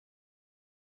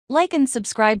Like and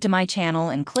subscribe to my channel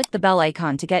and click the bell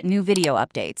icon to get new video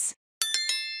updates.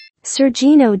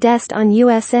 Sergino Dest on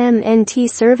Usmnt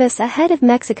service ahead of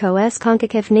Mexico's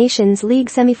CONCACAF Nations League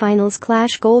semifinals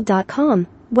clash. Gold.com.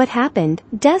 What happened?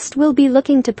 Dest will be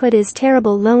looking to put his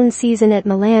terrible loan season at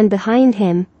Milan behind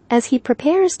him as he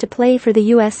prepares to play for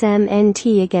the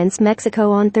Usmnt against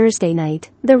Mexico on Thursday night.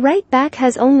 The right back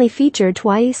has only featured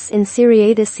twice in Serie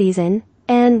A this season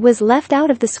and was left out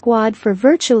of the squad for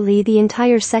virtually the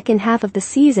entire second half of the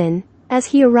season as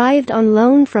he arrived on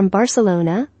loan from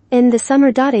Barcelona in the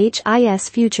summer. His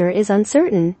future is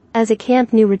uncertain as a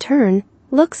Camp Nou return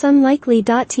looks unlikely.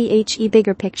 The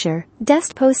bigger picture.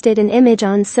 Dest posted an image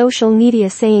on social media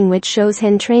saying which shows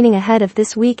him training ahead of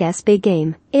this week's big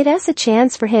game. It's a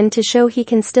chance for him to show he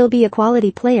can still be a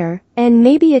quality player and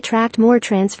maybe attract more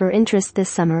transfer interest this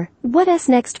summer. What's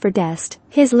next for Dest?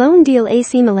 His loan deal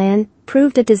AC Milan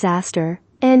proved a disaster,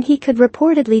 and he could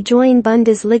reportedly join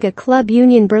Bundesliga club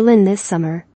Union Berlin this summer.